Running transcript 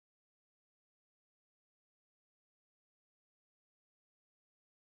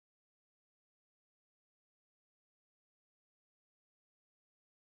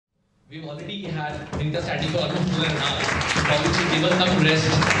We've already had Vinita standing for almost 2.5 hours. So probably should give us some rest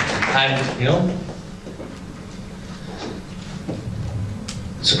and, you know.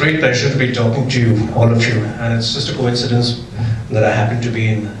 It's a great pleasure to be talking to you, all of you, and it's just a coincidence that I happen to be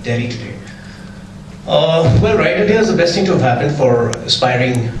in Delhi today. Well, Readomania is the best thing to have happened for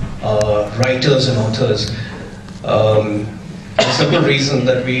aspiring writers and authors. The simple reason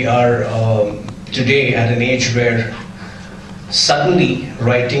that we are today at an age where suddenly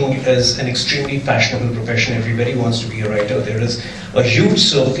writing is an extremely fashionable profession. Everybody wants to be a writer. There is a huge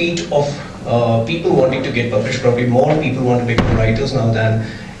surfeit of people wanting to get published. Probably more people want to become writers now than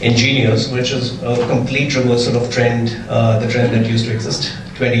engineers, which is a complete reversal of the trend that used to exist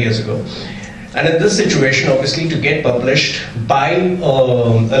 20 years ago. And in this situation, obviously, to get published by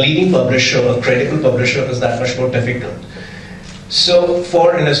a leading publisher, a credible publisher, is that much more difficult. So,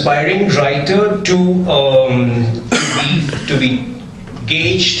 for an aspiring writer to be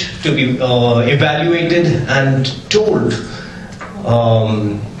gauged, to be evaluated, and told,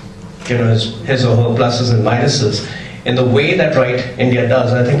 his or her pluses and minuses in the way that Readomania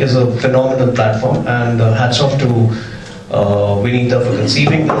does, I think is a phenomenal platform. And hats off to Vinita for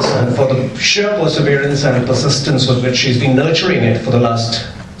conceiving this and for the sheer perseverance and persistence with which she's been nurturing it for the last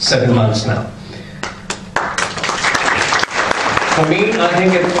 7 months now. For me, I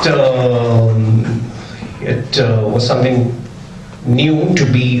think it was something new to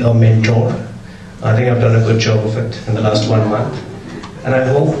be a mentor. I think I've done a good job of it in the last 1 month, and I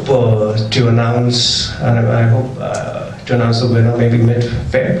hope to announce the winner maybe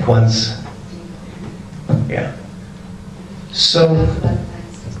mid-Feb once. Yeah. So,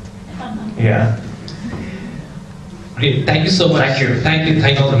 yeah. Great. Thank you so much. Thank you.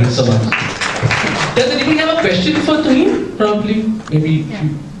 Thank you so much. Does anyone have a question for Tuhin? Probably, maybe.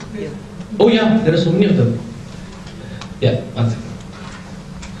 Yeah. Oh yeah, there are so many of them. Yeah, one second.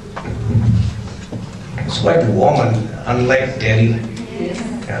 It's quite warm and unlike Delhi. Yes.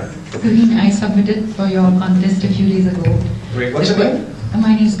 Yeah. Tuhin, I submitted for your contest a few days ago. Great. What's your name?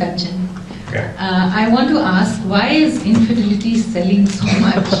 My name is Kanchan. Okay. I want to ask, why is infidelity selling so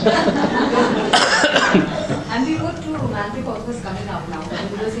much? And we got two romantic authors coming up now.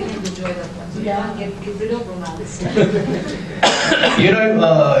 We were saying enjoy that one. So yeah, get rid of romance. You know,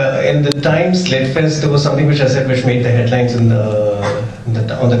 in the Times Lit Fest, there was something which I said which made the headlines on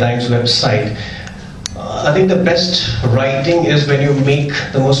the Times website. I think the best writing is when you make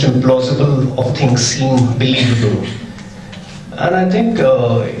the most implausible of things seem believable. And I think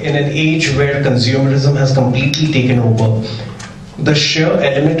in an age where consumerism has completely taken over, the sheer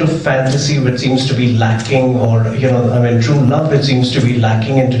element of fantasy which seems to be lacking, or true love which seems to be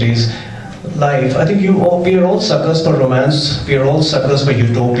lacking in today's life, I think we are all suckers for romance, we are all suckers for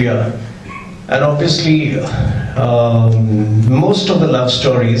utopia. And obviously, most of the love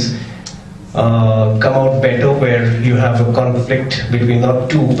stories come out better where you have a conflict between not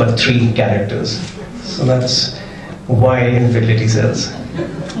 2 but 3 characters. So that's why infidelity sells.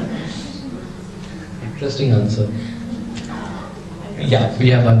 Interesting answer. Yeah, we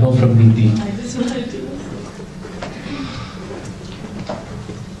have one more from Niti. I just wanted to.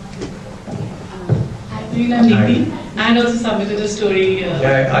 I'm Niti, and also submitted a story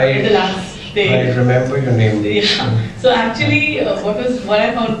at the last day. I remember your name. Yeah. So actually, what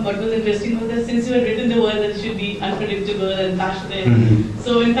I found was interesting was that since you had written the word that it should be unpredictable and passionate. Mm-hmm.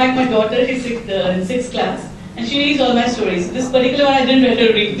 So in fact, my daughter is in 6th class. And she reads all my stories. This particular one I didn't let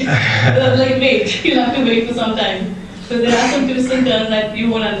her read. So I was like, wait, you'll have to wait for some time. So there are some twists and turns that you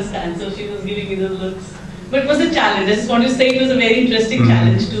won't understand. So she was giving me those looks. But it was a challenge. I just want to say it was a very interesting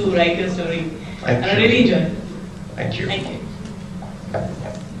challenge to write your story. And I really enjoyed it. Thank you. Thank you.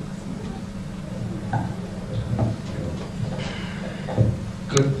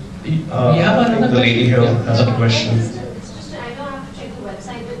 Good. We have another the lady here has a question. It's just, I don't have to check the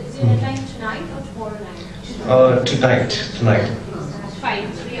website, but is your deadline tonight or tomorrow night? Tonight.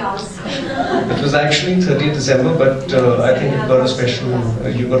 Fine, 3 hours. It was actually 30th December, but I think you've got a special,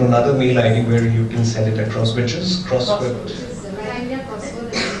 you've got another mail ID where you can send it across, which is crossword.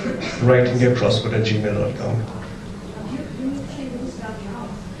 Writingiacrossword@gmail.com.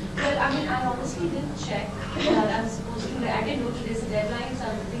 Well, I mean, I honestly didn't check. I was supposed to, I didn't know today's deadline, so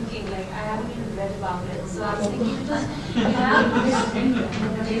I'm thinking, like, I haven't even read about it. So I was thinking, because you have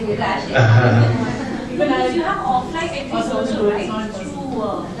But you have offline entries also, right?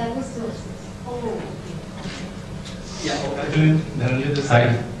 Through, that was the, oh. Yeah, Hi.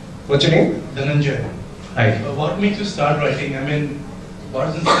 What's your name? Nangia. Hi. What makes you start writing? I mean, what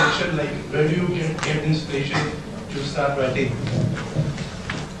is inspiration? Like, where do you get inspiration to start writing?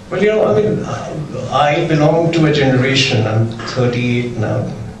 Well, I belong to a generation, I'm 38 now,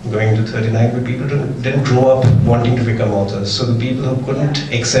 going to 39, but people didn't grow up wanting to become authors. So the people who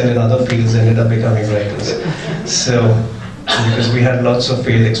couldn't excel in other fields ended up becoming writers. So, because we had lots of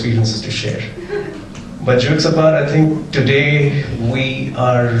failed experiences to share. But jokes apart, I think today we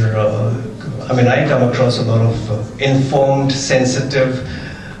are, I come across a lot of informed, sensitive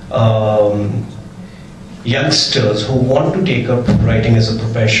youngsters who want to take up writing as a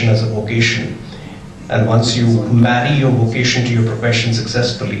profession, as a vocation. And once you marry your vocation to your profession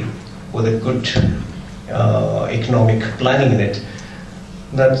successfully, with a good economic planning in it,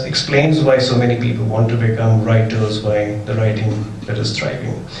 that explains why so many people want to become writers, why the writing bit is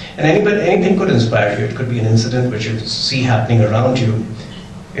thriving. And anything could inspire you. It could be an incident which you see happening around you.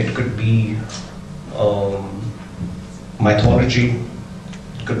 It could be mythology.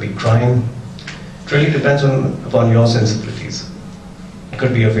 It could be crime. It really depends upon your sensibilities. It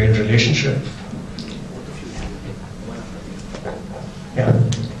could be a failed relationship. Yeah.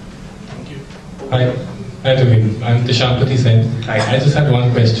 Thank you. Hi, Tuhin. I'm Tishampati Sen. Hi. I just had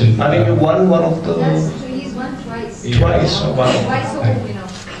one question. I think you won one of the... That's true, he's won twice. Yeah. Twice? Oh, wow. Twice over, you know.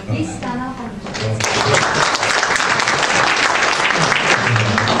 Please stand up and...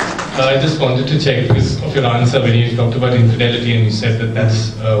 I just wanted to check because of your answer when you talked about infidelity and you said that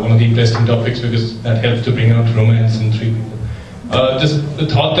that's one of the interesting topics because that helps to bring out romance in three people. Just the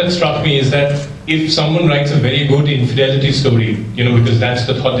thought that struck me is that if someone writes a very good infidelity story, because that's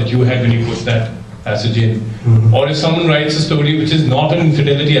the thought that you had when you put that passage in, or if someone writes a story which is not an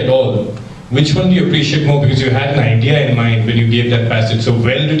infidelity at all, which one do you appreciate more because you had an idea in mind when you gave that passage? So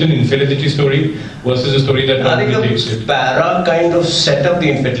well-written infidelity story versus a story that I probably takes think it. the para kind of set up the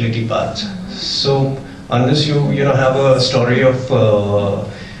infidelity part. So unless you have a story of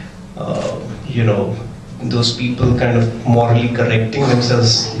those people kind of morally correcting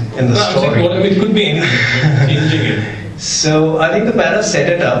themselves in the story. It could be anything, changing it. So I think the para set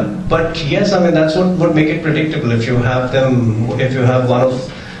it up, but yes, that's what would make it predictable. If you have one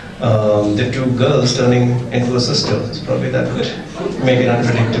of the two girls turning into a sister, it's probably that would make it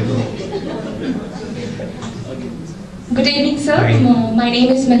unpredictable. Good evening, sir. Hi. My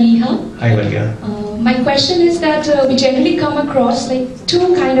name is Maliha. Hi, Maria. My question is that we generally come across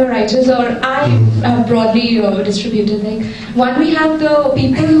two kind of writers, or I have broadly distributed. One, we have the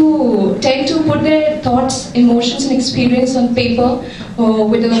people who tend to put their thoughts, emotions, and experience on paper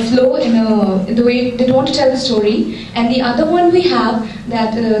with a flow in the way they want to tell the story. And the other one we have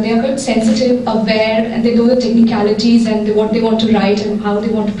that they are quite sensitive, aware, and they know the technicalities and what they want to write and how they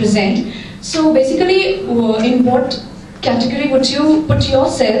want to present. So basically, in what category would you put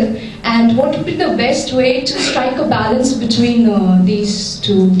yourself, and what would be the best way to strike a balance between these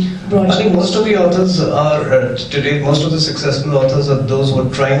two projects? I think most of the authors are today, most of the successful authors are those who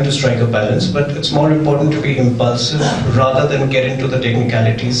are trying to strike a balance, but it's more important to be impulsive rather than get into the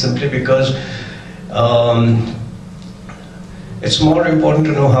technicalities, simply because it's more important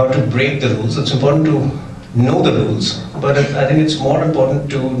to know how to break the rules. It's important to know the rules, but I think it's more important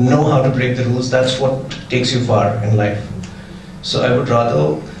to know how to break the rules. That's what takes you far in life. So I would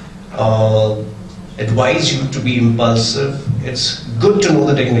rather advise you to be impulsive. It's good to know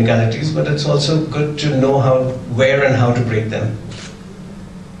the technicalities, but it's also good to know where and how to break them.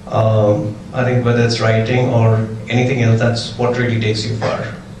 I think whether it's writing or anything else, that's what really takes you far.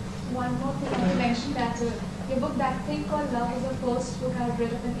 One more thing, I mentioned that your book, That Thing Called Love, is the first book I've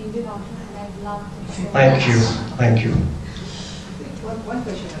read of an Indian author, and I've loved it so Thank you, much. thank you. One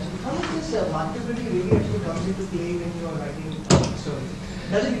question actually. How much this marketability really actually comes into play when you are writing a story?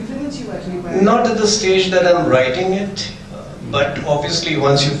 Does it influence you actually? Not at the stage that I'm writing it, but obviously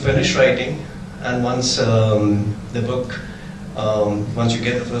once you finish writing and once the book, once you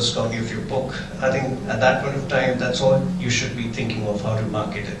get the first copy of your book, I think at that point of time, that's all you should be thinking of, how to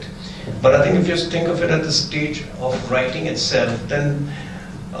market it. But I think if you just think of it at the stage of writing itself, then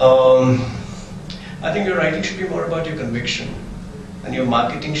I think your writing should be more about your conviction, and your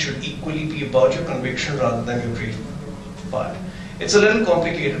marketing should equally be about your conviction rather than your creative part. It's a little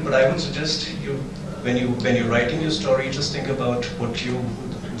complicated, but I would suggest you, when you're writing your story, just think about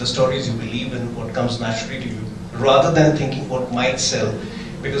the stories you believe in, what comes naturally to you, rather than thinking what might sell.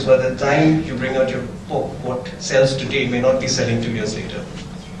 Because by the time you bring out your book, what sells today may not be selling 2 years later.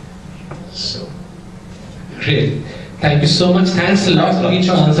 So. Great. Thank you so much. Thanks a lot for each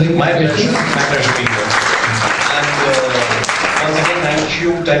for answering my my pleasure. questions. My pleasure being here. And once again, thank you,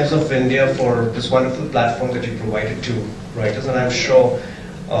 Times of India, for this wonderful platform that you provided to writers. And I'm sure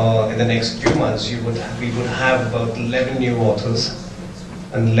in the next few months we would have about 11 new authors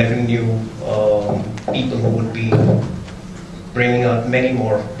and 11 new people who would be bringing out many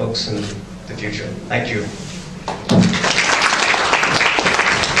more books in the future. Thank you.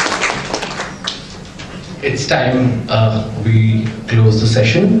 it's time we close the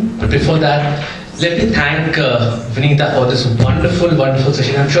session. But before that, let me thank Vinita for this wonderful, wonderful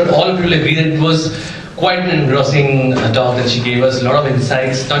session. I'm sure all of you will agree that it was quite an engrossing talk that she gave us. A lot of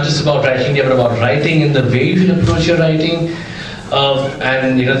insights, not just about writing, but about writing and the way you should approach your writing.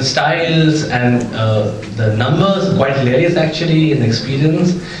 And the styles and the numbers, quite hilarious actually, and the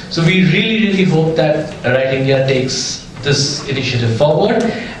experience. So we really, really hope that Write India takes this initiative forward,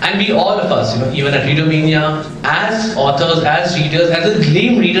 and we all of us, even at Readomania, as authors, as readers, as a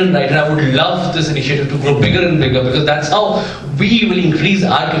lame reader and writer, I would love this initiative to grow bigger and bigger, because that's how we will increase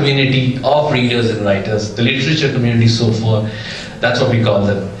our community of readers and writers, the literature community so far. That's what we call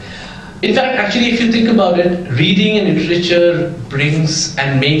them. In fact, actually, if you think about it, reading and literature brings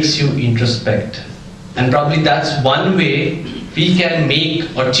and makes you introspect. And probably that's one way we can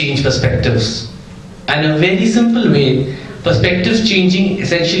make or change perspectives. And a very simple way, perspective changing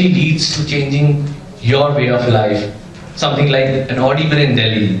essentially leads to changing your way of life. Something like an audible in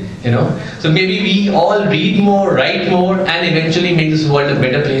Delhi, So maybe we all read more, write more, and eventually make this world a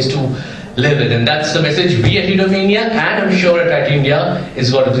better place to live in. And that's the message we at Readomania, and I'm sure at Write India,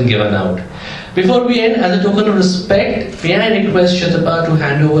 is what has been given out. Before we end, as a token of respect, may I request Shatapa to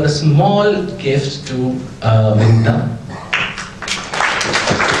hand over a small gift to Vinita.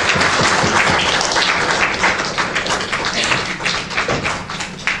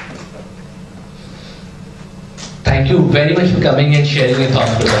 Thank you very much for coming and sharing your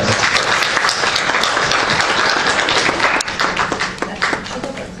thoughts with us.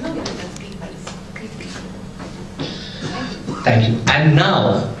 Thank you. And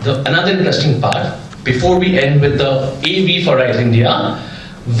now, another interesting part, before we end with the AV for Write India,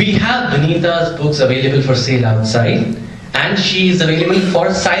 we have Vinita's books available for sale outside, and she is available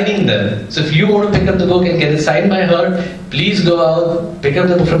for signing them. So if you want to pick up the book and get it signed by her, please go out, pick up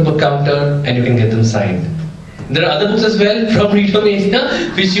the book from book counter, and you can get them signed. There are other books as well from Readomania,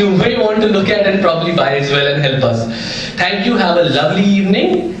 which you may want to look at and probably buy as well and help us. Thank you, have a lovely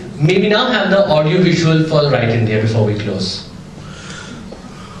evening. Maybe now have the audio visual for Write India before we close.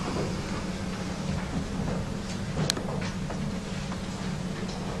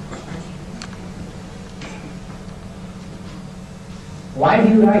 Why do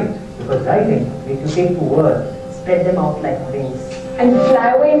you write? Because writing makes you take two words, spread them out like wings, and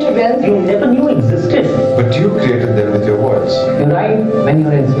fly away into realms you never knew existed. But you created them with your words. You write when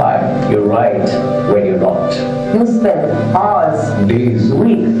you're inspired. You write when you're not. You spend hours, days,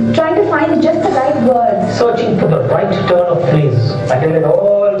 weeks, trying to find just the right words, searching for the right turn of phrase, until it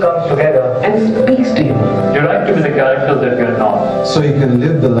all comes together and speaks to you. You write to be the character that you're not, so you can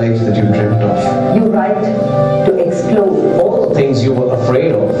live the life that you dreamt of. You write to explode all the things you were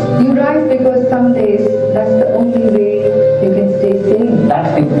afraid of. You write because some days that's the only way you can stay sane. That's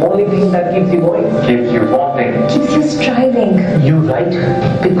the only thing that keeps you going, keeps you wanting, keeps you striving. You write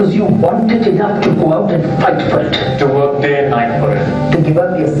because you want it enough to go out and fight for it, to work day and night for it, to give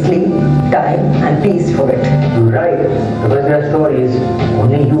up your sleep, time and peace for it. You write because there are stories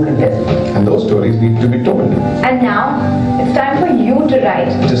only you can tell, and those stories need to be told. And now it's time for you to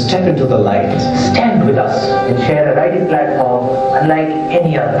write, to step into the light, stand with us and share a writing platform unlike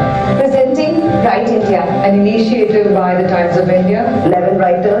any other. Presenting Write India, an initiative by the Times of India. 11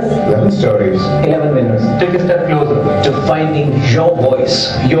 writers, 11 stories, 11 minutes. Take a step closer to finding your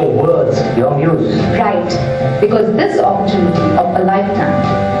voice, your words, your muse. Write, because this opportunity of a lifetime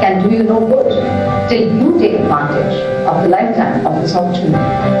can do you no good till you take advantage of the lifetime of this opportunity.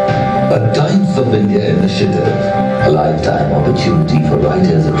 A Times of India initiative, a lifetime opportunity for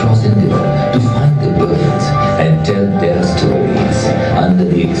writers across India to find their words and tell their stories under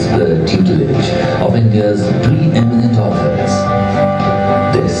the expert tutelage of India's preeminent authors.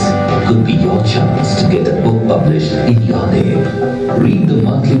 This could be your chance to get a book published in your name. Read the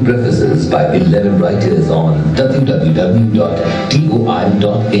monthly prefaces by 11 writers on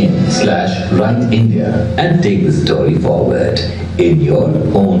www.toi.in/writeindia and take the story forward in your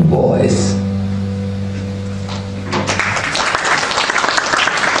own voice.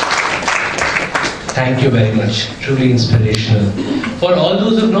 Thank you very much. Truly inspirational. For all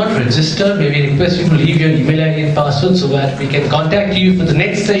those who have not registered, may we request you to leave your email ID and password so that we can contact you for the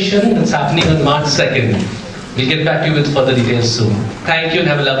next session that's happening on March 2nd. We'll get back to you with further details soon. Thank you and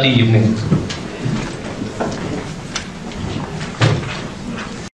have a lovely evening.